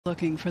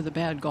Looking for the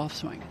bad golf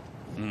swing.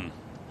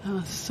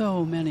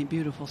 So many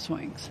beautiful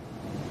swings.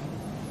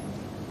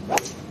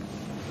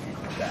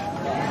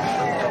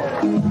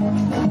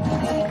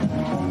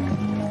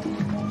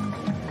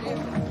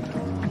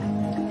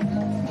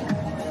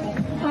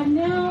 And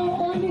now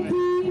on the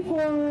tee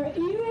for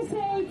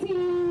USA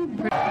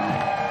team.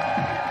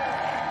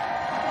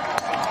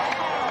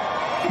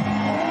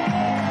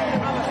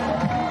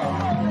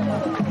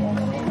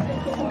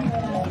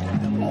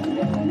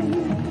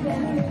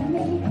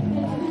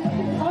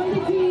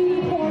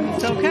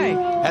 It's okay.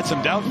 Had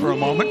some doubt for a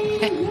moment. Well,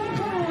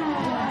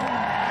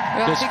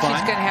 I think she's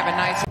going to have a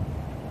nice.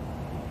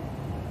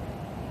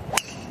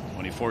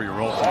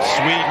 24-year-old from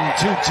Sweden,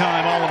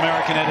 two-time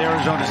All-American at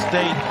Arizona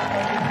State.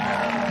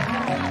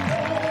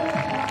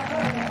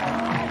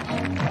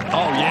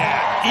 Oh,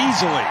 yeah,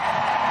 easily.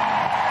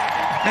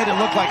 Made it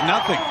look like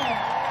nothing.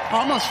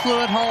 Almost flew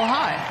it hole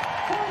high.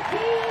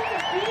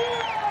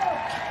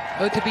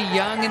 Oh, to be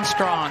young and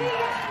strong.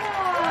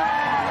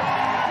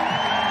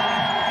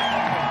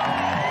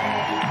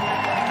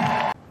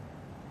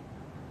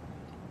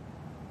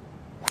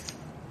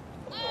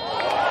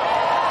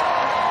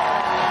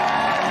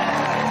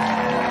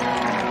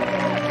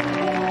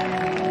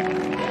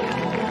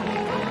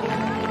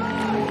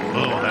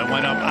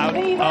 Went up out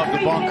of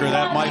the bunker.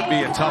 That might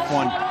be a tough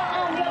one.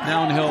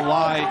 Downhill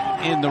lie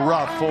in the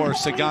rough for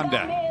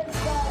Ciganda.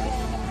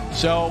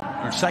 So,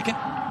 or second.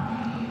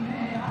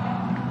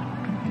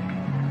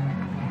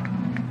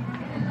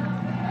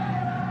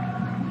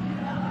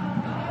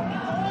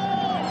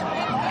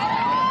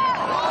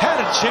 Had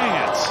a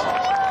chance.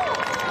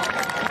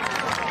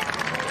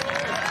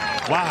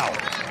 Wow.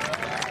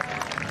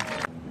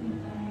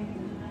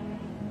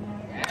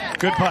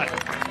 Good putt.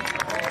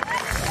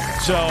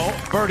 So,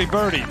 birdie,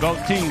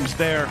 both teams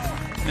there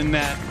in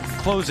that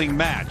closing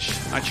match.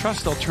 I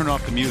trust they'll turn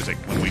off the music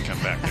when we come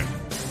back in.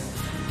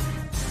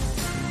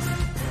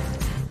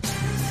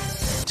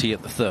 Tee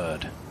at the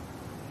third.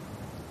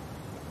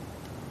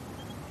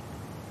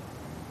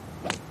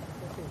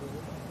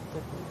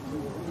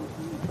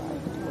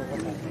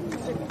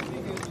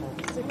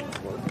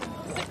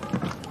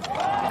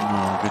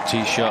 Oh, good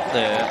tee shot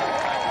there.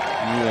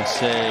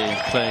 USA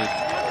played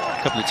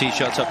a couple of tee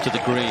shots up to the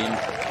green.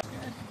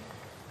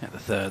 At the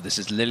third, this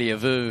is Lilia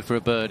Vu for a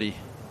birdie.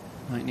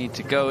 Might need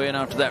to go in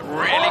after that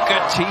really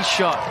good tee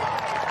shot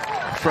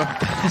from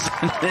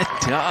It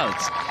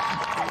does.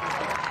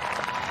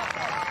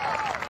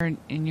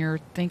 And you're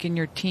thinking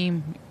your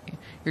team,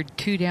 you're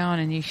 2 down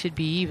and you should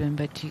be even,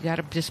 but you got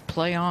to just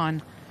play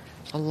on.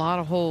 A lot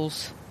of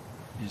holes.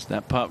 Here's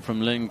that putt from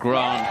Lynn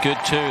Grant. Good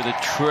too. The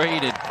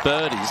traded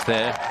birdies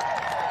there.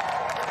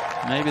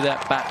 Maybe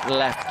that back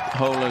left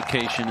hole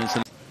location is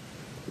a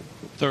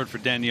third for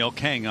Danielle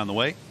Kang on the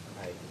way.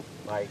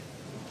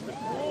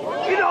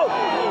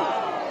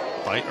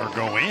 Fight or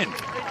go in.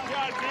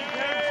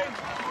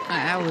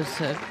 That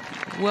was a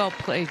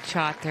well-played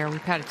shot there.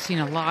 We've seen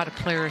a lot of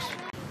players.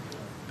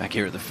 Back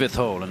here at the 5th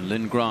hole, and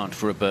Lynn Grant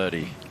for a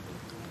birdie.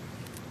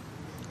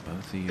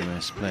 Both the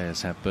US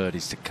players have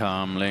birdies to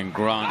come. Lynn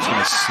Grant's going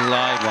to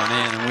slide one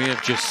in, and we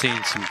have just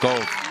seen some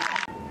golf.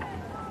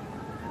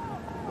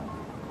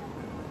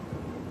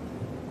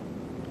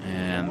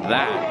 And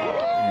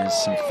that is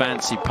some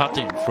fancy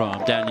putting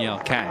from Danielle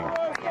Kang.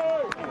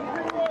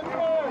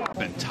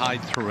 Been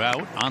tied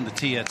throughout on the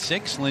tee at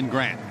 6, Lynn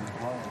Grant.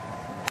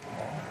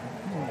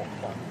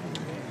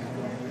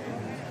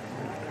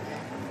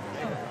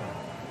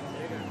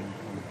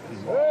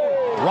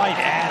 Right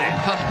at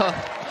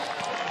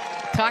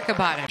it. Talk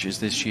about it. Is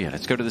this year?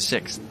 Let's go to the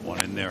 6th.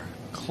 One in there.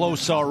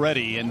 Close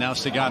already, and now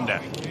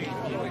Ciganda.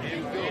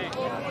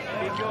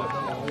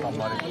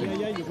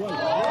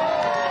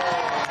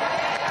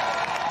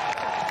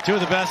 Two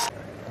of the best.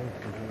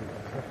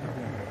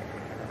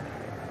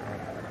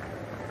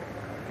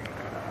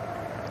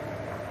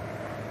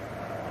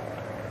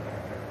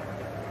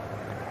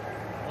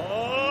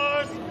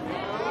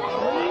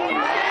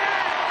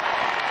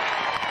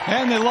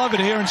 And they love it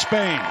here in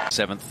Spain.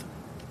 7th.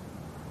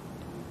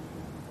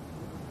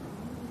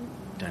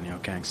 Danielle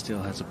Kang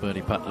still has a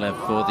birdie putt left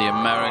for the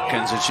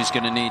Americans, and she's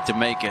going to need to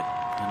make it.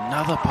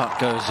 Another putt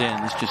goes in.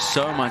 There's just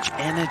so much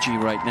energy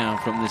right now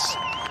from this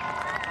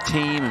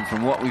team and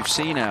from what we've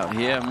seen out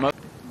here.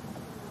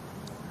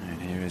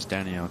 And here is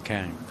Danielle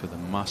Kang for the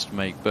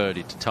must-make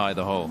birdie to tie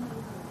the hole.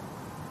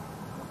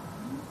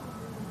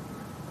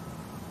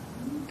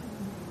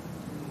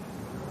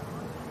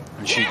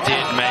 And she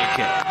did make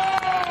it.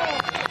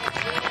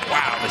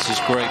 Wow, this is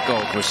great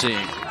golf we're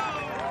seeing.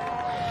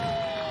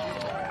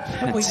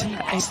 We need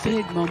a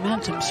big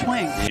momentum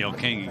swing. Danielle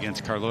Kang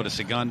against Carlota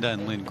Ciganda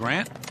and Lynn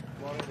Grant.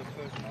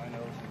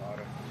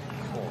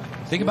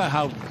 Think about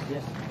how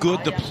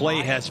good the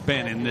play has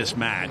been in this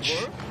match.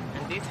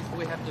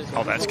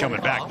 Oh, that's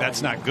coming back.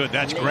 That's not good.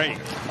 That's great.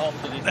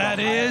 That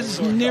is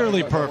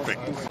nearly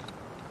perfect.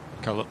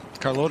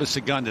 Carlota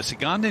Ciganda.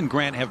 Ciganda and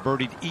Grant have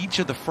birdied each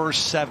of the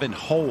first 7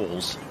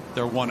 holes.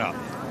 They're 1 up.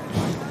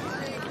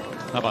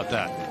 How about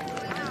that?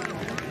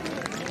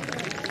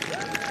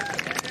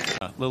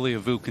 Lilia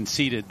Vu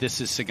conceded. This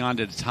is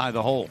Ciganda to tie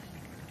the hole.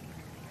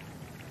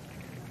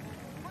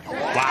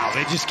 Wow,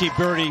 they just keep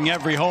birdieing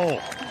every hole.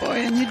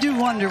 Boy, and you do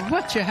wonder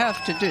what you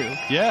have to do.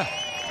 Yeah.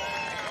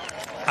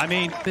 I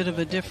mean, Bit of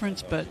a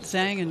difference, but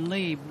Zhang and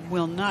Lee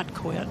will not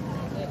quit.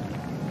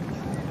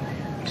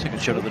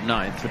 Second shot of the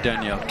ninth for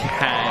Danielle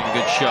Kang.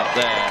 Good shot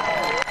there.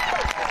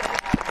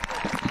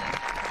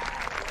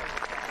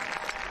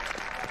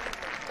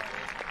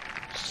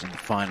 This is in the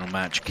final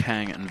match.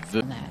 Kang and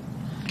Vu.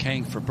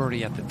 Kang for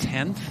birdie at the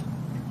 10th.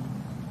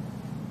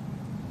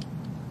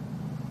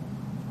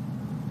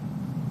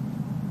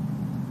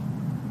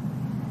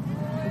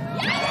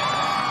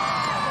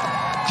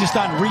 Just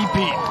on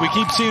repeat. We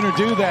keep seeing her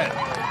do that.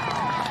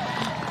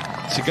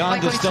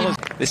 Ciganda still is.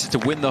 This is to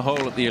win the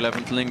hole at the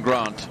 11th. Lynn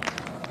Grant.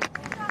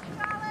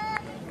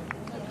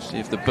 See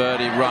if the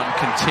birdie run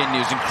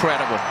continues.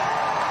 Incredible.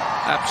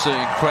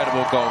 Absolutely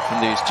incredible golf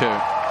from these two.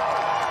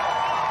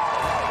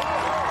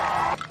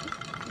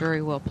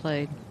 Very well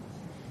played.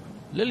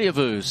 Lilia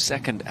Vu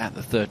second at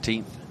the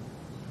 13th.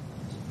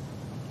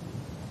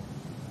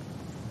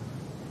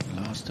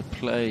 Last to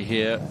play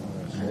here.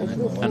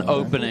 An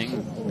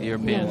opening. The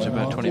Europeans are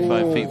about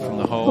 25 feet from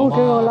the hole.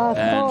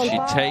 And she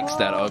takes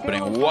that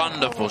opening.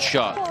 Wonderful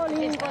shot.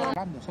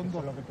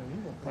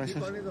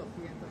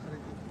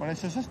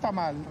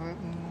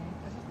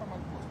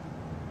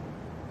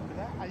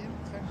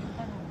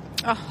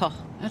 Oh,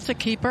 that's a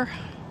keeper.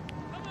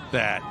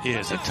 That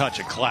is a touch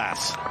of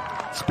class.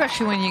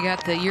 Especially when you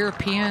got the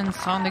Europeans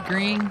on the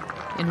green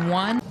in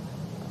one.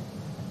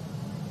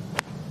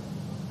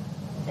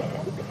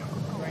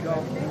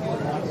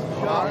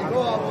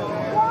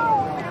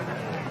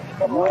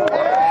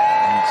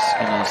 It's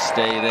going to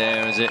stay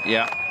there, is it?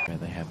 Yeah.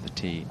 They have the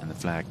tee and the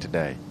flag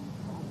today.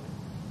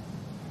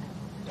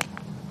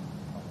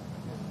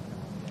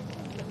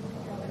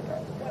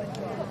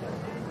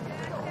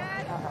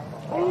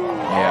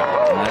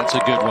 Yeah, and that's a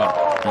good one.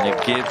 And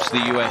it gives the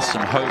US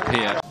some hope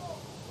here.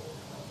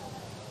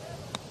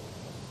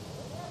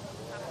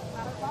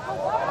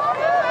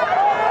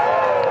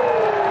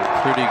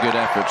 Pretty good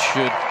effort.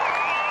 Should.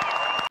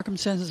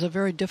 Circumstances, a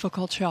very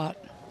difficult shot.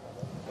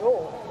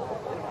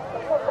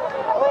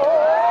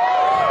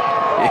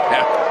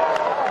 Yeah,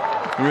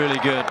 really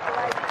good.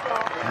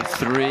 A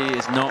 3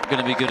 is not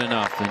going to be good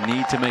enough. They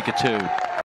need to make a 2.